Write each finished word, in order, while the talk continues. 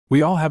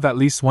We all have at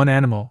least one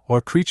animal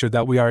or creature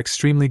that we are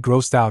extremely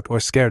grossed out or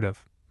scared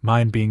of,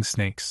 mine being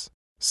snakes.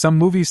 Some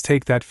movies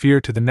take that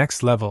fear to the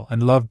next level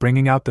and love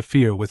bringing out the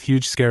fear with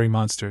huge scary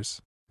monsters.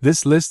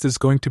 This list is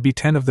going to be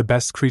 10 of the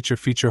best creature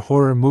feature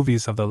horror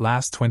movies of the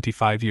last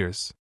 25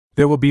 years.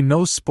 There will be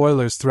no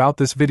spoilers throughout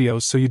this video,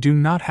 so you do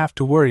not have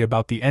to worry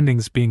about the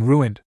endings being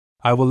ruined.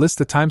 I will list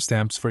the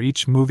timestamps for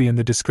each movie in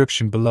the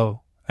description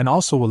below, and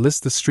also will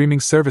list the streaming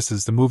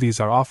services the movies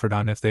are offered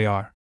on if they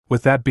are.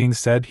 With that being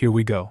said, here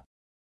we go.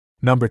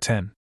 Number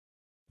 10.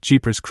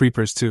 Jeepers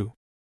Creepers 2.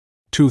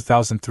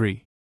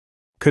 2003.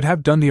 Could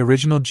have done the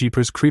original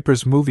Jeepers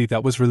Creepers movie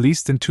that was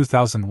released in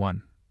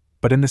 2001,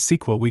 but in the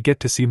sequel we get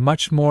to see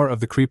much more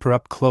of the creeper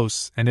up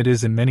close, and it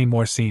is in many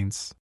more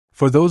scenes.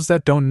 For those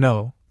that don't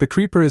know, the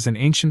creeper is an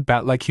ancient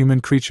bat-like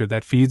human creature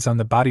that feeds on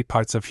the body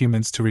parts of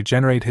humans to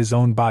regenerate his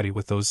own body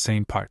with those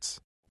same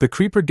parts. The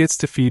creeper gets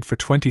to feed for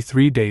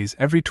 23 days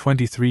every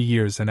 23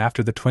 years, and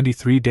after the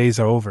 23 days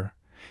are over,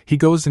 he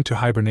goes into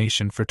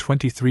hibernation for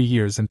 23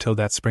 years until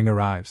that spring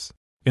arrives.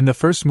 In the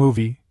first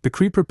movie, the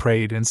creeper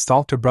preyed and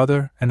stalked a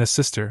brother and a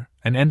sister,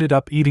 and ended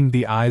up eating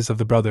the eyes of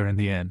the brother in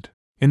the end.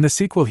 In the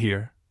sequel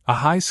here, a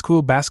high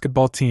school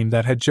basketball team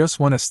that had just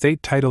won a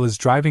state title is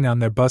driving on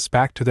their bus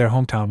back to their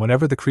hometown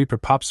whenever the creeper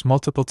pops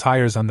multiple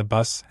tires on the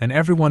bus, and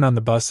everyone on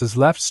the bus is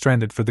left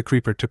stranded for the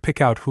creeper to pick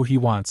out who he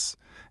wants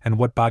and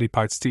what body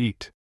parts to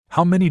eat.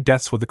 How many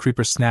deaths will the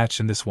creeper snatch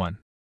in this one?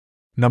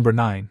 Number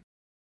 9.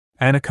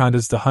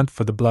 Anacondas: The Hunt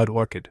for the Blood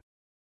Orchid.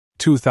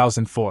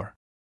 2004.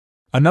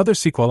 Another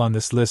sequel on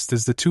this list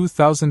is the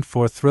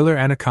 2004 thriller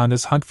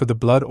Anacondas: Hunt for the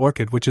Blood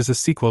Orchid, which is a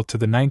sequel to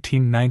the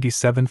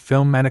 1997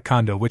 film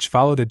Anaconda, which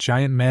followed a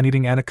giant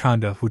man-eating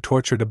anaconda who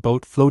tortured a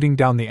boat floating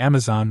down the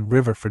Amazon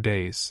River for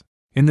days.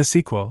 In the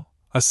sequel,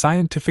 a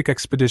scientific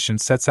expedition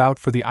sets out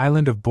for the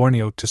island of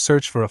Borneo to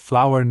search for a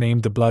flower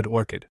named the blood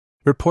orchid.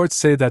 Reports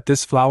say that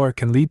this flower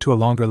can lead to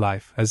a longer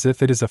life, as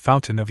if it is a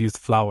fountain of youth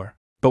flower.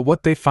 But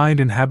what they find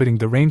inhabiting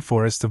the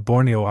rainforest of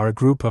Borneo are a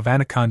group of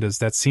anacondas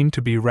that seem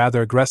to be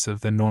rather aggressive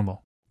than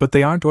normal. But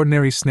they aren't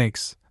ordinary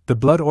snakes. The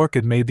blood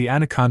orchid made the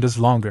anacondas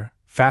longer,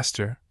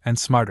 faster, and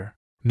smarter.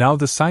 Now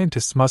the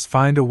scientists must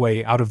find a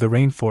way out of the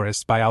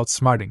rainforest by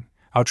outsmarting,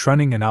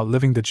 outrunning, and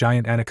outliving the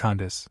giant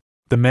anacondas.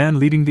 The man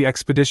leading the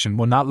expedition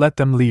will not let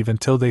them leave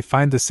until they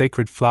find the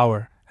sacred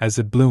flower, as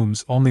it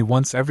blooms only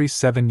once every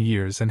 7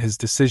 years, and his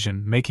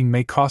decision-making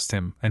may cost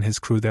him and his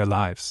crew their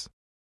lives.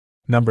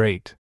 Number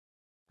 8.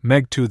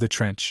 Meg 2: The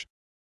Trench.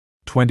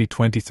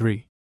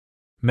 2023.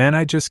 Man,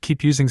 I just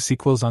keep using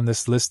sequels on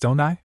this list, don't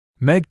I?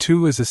 Meg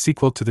 2 is a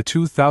sequel to the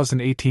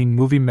 2018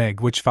 movie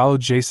Meg, which followed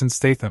Jason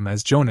Statham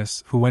as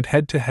Jonas, who went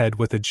head-to-head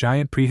with a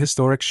giant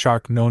prehistoric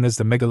shark known as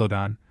the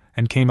Megalodon,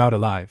 and came out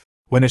alive.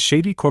 When a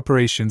shady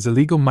corporation's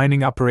illegal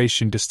mining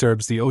operation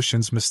disturbs the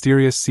ocean's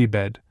mysterious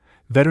seabed,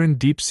 veteran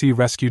deep-sea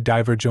rescue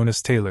diver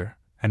Jonas Taylor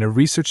and a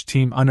research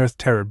team unearthed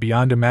terror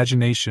beyond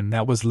imagination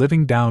that was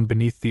living down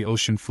beneath the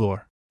ocean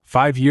floor.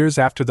 5 years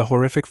after the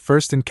horrific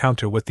first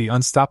encounter with the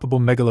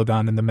unstoppable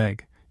Megalodon in the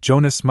Meg,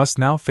 Jonas must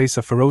now face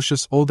a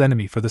ferocious old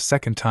enemy for the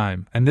second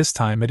time, and this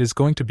time it is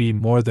going to be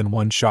more than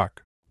one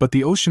shark. But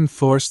the ocean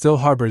floor still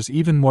harbors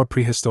even more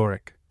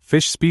prehistoric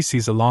fish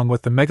species along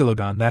with the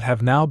Megalodon that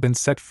have now been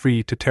set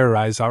free to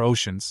terrorize our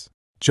oceans.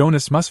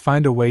 Jonas must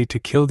find a way to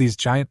kill these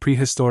giant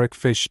prehistoric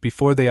fish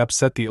before they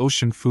upset the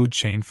ocean food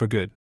chain for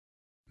good.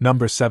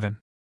 Number 7.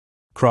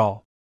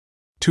 Crawl.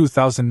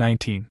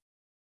 2019.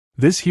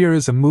 This here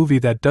is a movie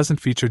that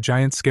doesn't feature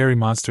giant scary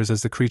monsters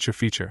as the creature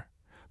feature,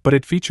 but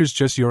it features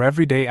just your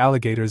everyday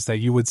alligators that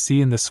you would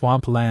see in the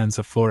swamp lands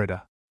of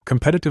Florida.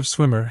 Competitive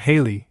swimmer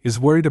Haley is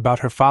worried about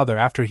her father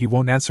after he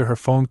won't answer her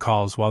phone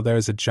calls while there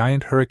is a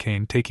giant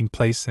hurricane taking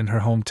place in her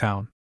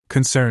hometown.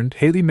 Concerned,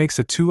 Haley makes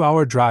a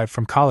 2-hour drive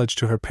from college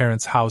to her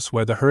parents' house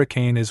where the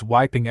hurricane is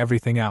wiping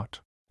everything out.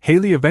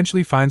 Haley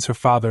eventually finds her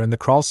father in the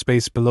crawl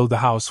space below the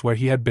house where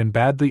he had been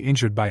badly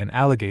injured by an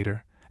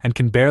alligator and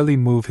can barely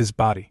move his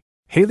body.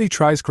 Haley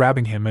tries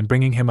grabbing him and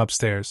bringing him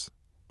upstairs,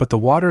 but the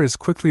water is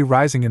quickly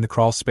rising in the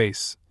crawl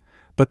space.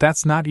 But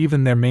that's not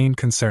even their main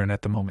concern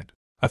at the moment.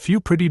 A few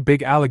pretty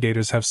big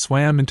alligators have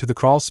swam into the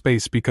crawl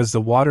space because the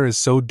water is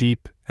so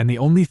deep, and the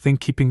only thing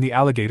keeping the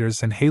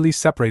alligators and Haley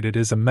separated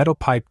is a metal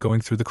pipe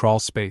going through the crawl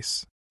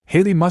space.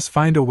 Haley must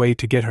find a way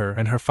to get her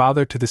and her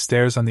father to the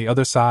stairs on the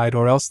other side,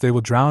 or else they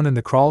will drown in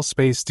the crawl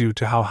space due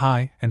to how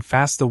high and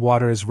fast the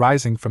water is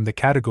rising from the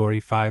Category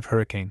 5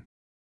 hurricane.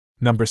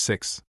 Number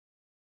 6.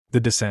 The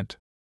Descent.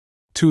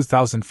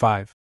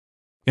 2005.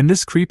 In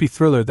this creepy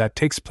thriller that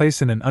takes place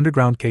in an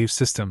underground cave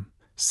system,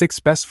 6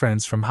 best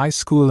friends from high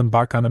school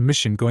embark on a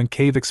mission going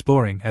cave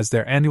exploring as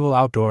their annual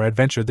outdoor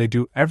adventure they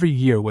do every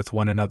year with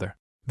one another.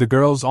 The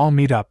girls all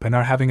meet up and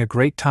are having a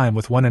great time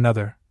with one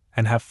another,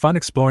 and have fun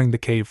exploring the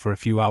cave for a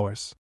few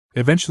hours.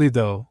 Eventually,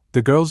 though,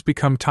 the girls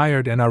become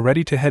tired and are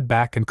ready to head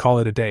back and call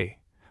it a day.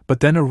 But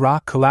then a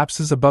rock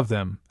collapses above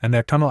them, and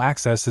their tunnel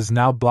access is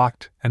now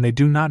blocked, and they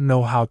do not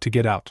know how to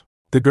get out.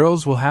 The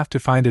girls will have to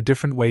find a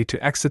different way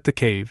to exit the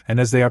cave, and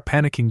as they are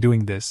panicking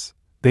doing this,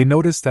 they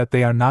notice that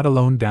they are not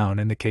alone down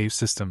in the cave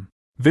system.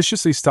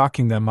 Viciously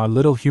stalking them are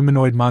little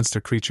humanoid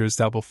monster creatures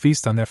that will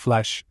feast on their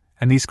flesh,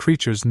 and these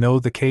creatures know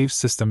the cave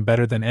system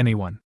better than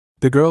anyone.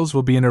 The girls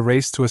will be in a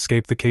race to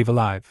escape the cave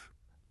alive,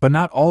 but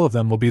not all of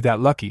them will be that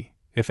lucky,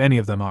 if any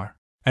of them are.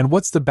 And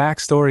what's the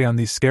backstory on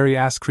these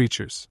scary-ass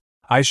creatures?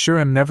 I sure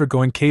am never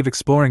going cave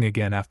exploring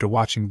again after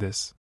watching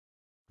this.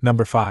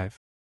 Number 5.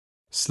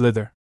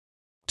 Slither.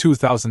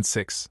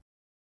 2006.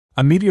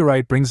 A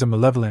meteorite brings a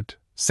malevolent,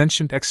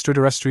 sentient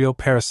extraterrestrial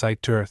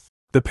parasite to Earth.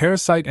 The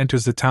parasite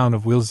enters the town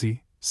of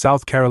Wilsey,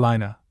 South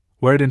Carolina,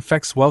 where it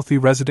infects wealthy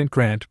resident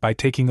Grant by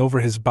taking over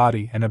his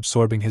body and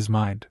absorbing his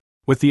mind.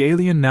 With the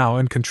alien now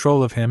in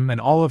control of him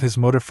and all of his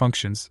motor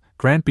functions,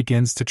 Grant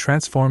begins to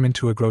transform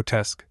into a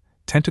grotesque,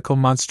 tentacle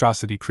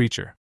monstrosity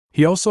creature.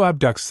 He also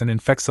abducts and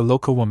infects a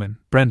local woman,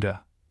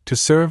 Brenda, to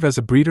serve as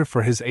a breeder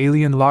for his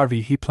alien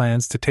larvae he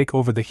plans to take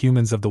over the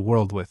humans of the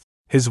world with.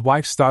 His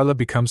wife Starla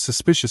becomes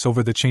suspicious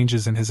over the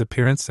changes in his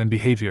appearance and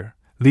behavior,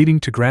 leading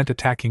to Grant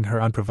attacking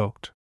her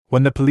unprovoked.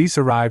 When the police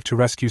arrive to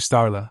rescue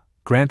Starla,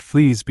 Grant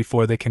flees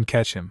before they can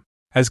catch him.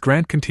 As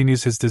Grant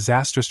continues his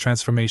disastrous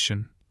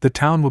transformation, the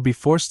town will be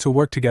forced to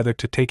work together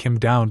to take him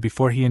down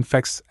before he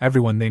infects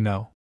everyone they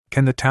know.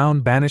 Can the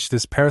town banish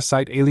this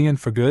parasite alien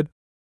for good?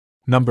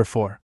 Number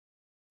 4.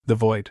 The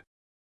Void.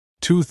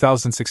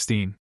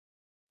 2016.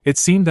 It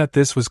seemed that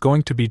this was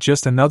going to be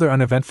just another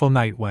uneventful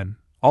night when,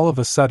 all of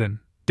a sudden,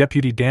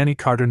 Deputy Danny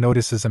Carter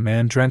notices a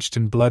man drenched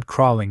in blood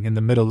crawling in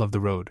the middle of the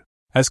road.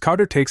 As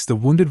Carter takes the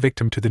wounded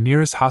victim to the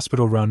nearest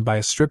hospital run by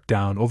a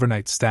stripped-down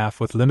overnight staff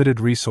with limited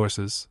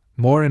resources,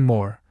 more and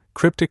more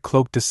cryptic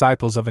cloaked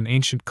disciples of an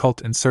ancient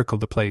cult encircle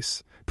the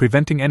place,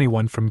 preventing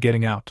anyone from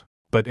getting out.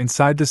 But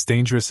inside this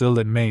dangerous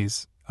illit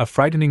maze, a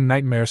frightening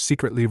nightmare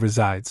secretly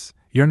resides,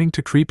 yearning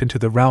to creep into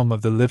the realm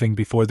of the living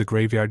before the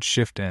graveyard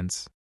shift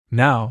ends.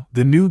 Now,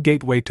 the new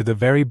gateway to the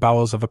very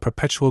bowels of a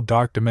perpetual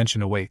dark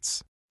dimension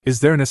awaits. Is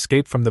there an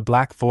escape from the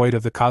black void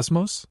of the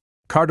cosmos?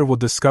 Carter will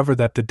discover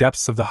that the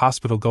depths of the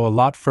hospital go a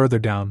lot further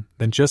down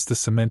than just the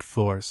cement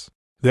floors.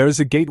 There is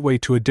a gateway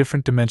to a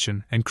different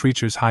dimension and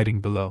creatures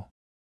hiding below.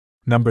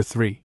 Number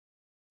 3.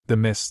 The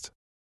Mist.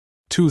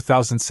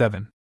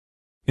 2007.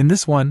 In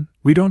this one,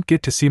 we don't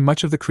get to see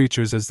much of the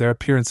creatures as their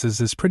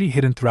appearances is pretty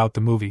hidden throughout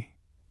the movie,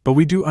 but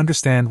we do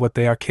understand what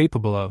they are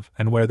capable of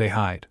and where they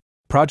hide.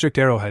 Project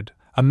Arrowhead,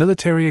 a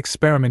military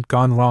experiment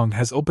gone wrong,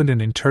 has opened an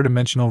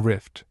interdimensional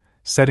rift,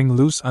 setting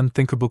loose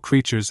unthinkable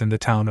creatures in the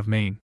town of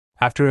Maine.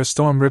 After a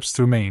storm rips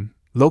through Maine,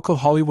 local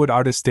Hollywood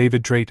artist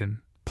David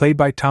Drayton, played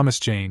by Thomas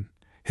Jane,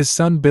 his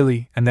son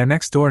Billy, and their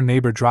next-door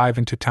neighbor drive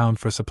into town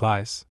for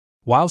supplies.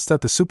 Whilst at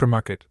the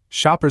supermarket,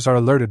 shoppers are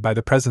alerted by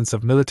the presence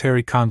of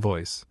military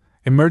convoys,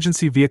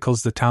 emergency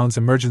vehicles. The town's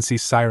emergency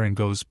siren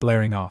goes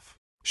blaring off.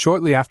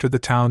 Shortly after the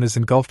town is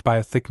engulfed by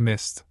a thick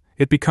mist,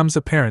 it becomes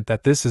apparent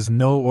that this is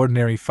no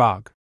ordinary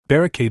fog.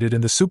 Barricaded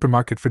in the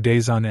supermarket for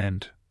days on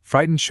end,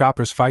 frightened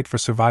shoppers fight for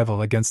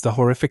survival against the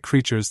horrific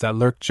creatures that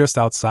lurk just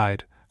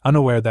outside,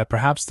 unaware that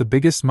perhaps the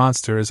biggest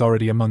monster is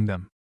already among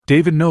them.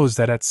 David knows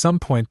that at some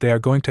point they are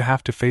going to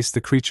have to face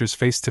the creatures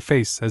face to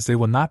face, as they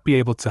will not be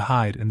able to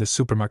hide in the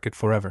supermarket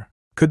forever.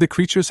 Could the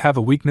creatures have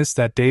a weakness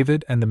that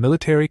David and the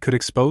military could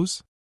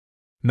expose?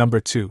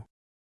 Number 2.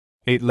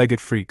 Eight-Legged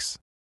Freaks.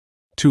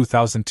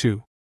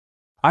 2002.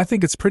 I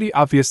think it's pretty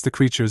obvious the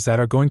creatures that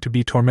are going to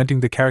be tormenting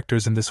the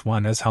characters in this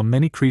one, as how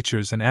many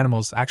creatures and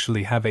animals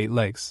actually have 8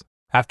 legs.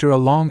 After a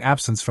long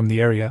absence from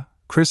the area,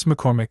 Chris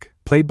McCormick,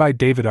 played by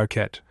David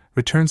Arquette,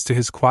 returns to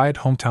his quiet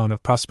hometown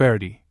of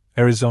Prosperity,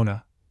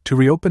 Arizona, to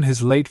reopen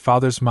his late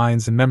father's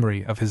mines in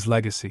memory of his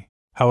legacy.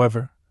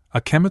 However,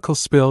 a chemical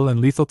spill and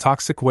lethal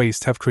toxic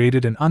waste have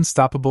created an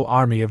unstoppable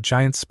army of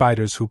giant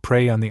spiders who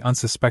prey on the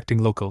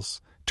unsuspecting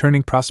locals,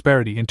 turning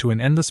Prosperity into an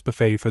endless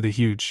buffet for the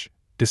huge,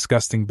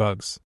 disgusting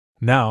bugs.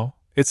 Now,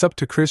 it's up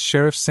to Chris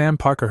Sheriff Sam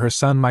Parker, her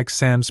son Mike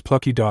Sam's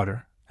plucky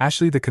daughter,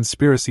 Ashley the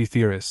conspiracy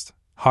theorist,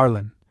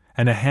 Harlan,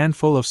 and a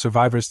handful of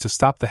survivors to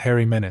stop the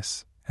hairy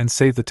menace and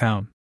save the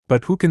town.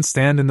 But who can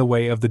stand in the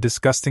way of the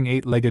disgusting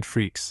 8-legged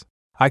freaks?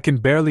 I can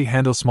barely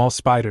handle small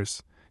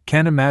spiders,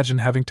 can't imagine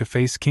having to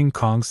face King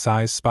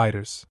Kong-sized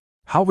spiders.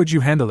 How would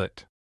you handle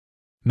it?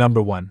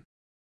 Number 1.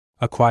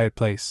 A Quiet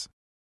Place.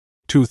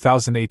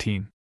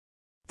 2018.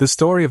 The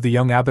story of the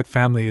young Abbott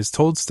family is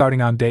told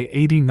starting on day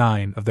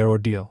 89 of their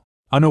ordeal.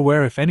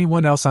 Unaware if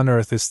anyone else on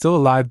Earth is still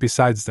alive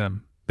besides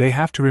them, they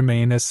have to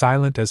remain as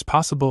silent as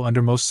possible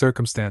under most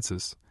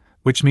circumstances,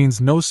 which means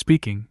no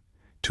speaking,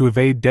 to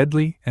evade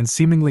deadly and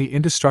seemingly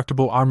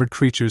indestructible armored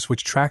creatures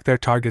which track their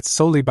targets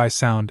solely by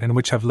sound and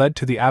which have led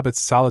to the Abbotts'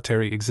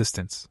 solitary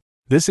existence.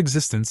 This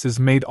existence is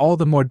made all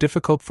the more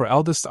difficult for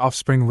eldest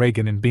offspring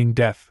Reagan in being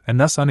deaf and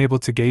thus unable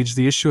to gauge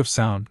the issue of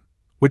sound,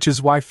 which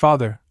is why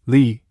father,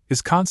 Lee,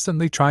 is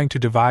constantly trying to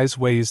devise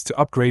ways to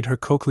upgrade her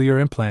cochlear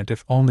implant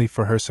if only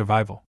for her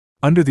survival.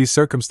 Under these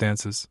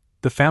circumstances,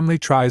 the family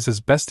tries as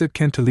best it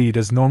can to lead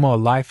as normal a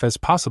life as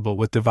possible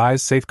with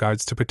devised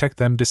safeguards to protect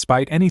them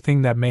despite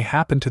anything that may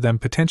happen to them,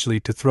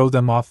 potentially to throw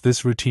them off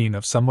this routine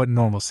of somewhat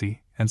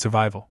normalcy and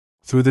survival.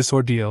 Through this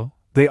ordeal,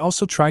 They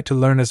also try to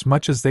learn as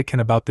much as they can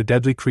about the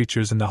deadly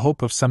creatures in the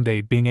hope of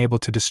someday being able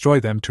to destroy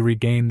them to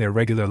regain their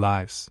regular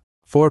lives.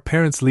 For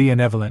parents Lee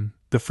and Evelyn,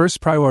 the first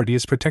priority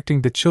is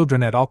protecting the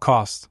children at all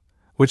costs,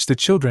 which the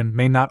children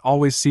may not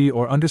always see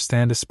or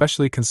understand,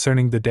 especially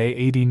concerning the Day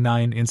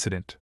 89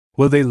 incident.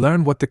 Will they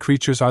learn what the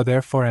creatures are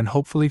there for and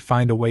hopefully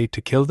find a way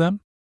to kill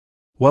them?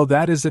 Well,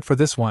 that is it for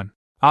this one.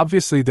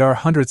 Obviously there are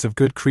hundreds of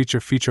good creature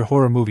feature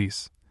horror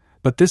movies,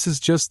 but this is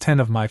just 10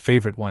 of my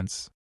favorite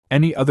ones.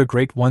 Any other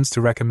great ones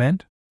to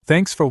recommend?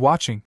 Thanks for watching.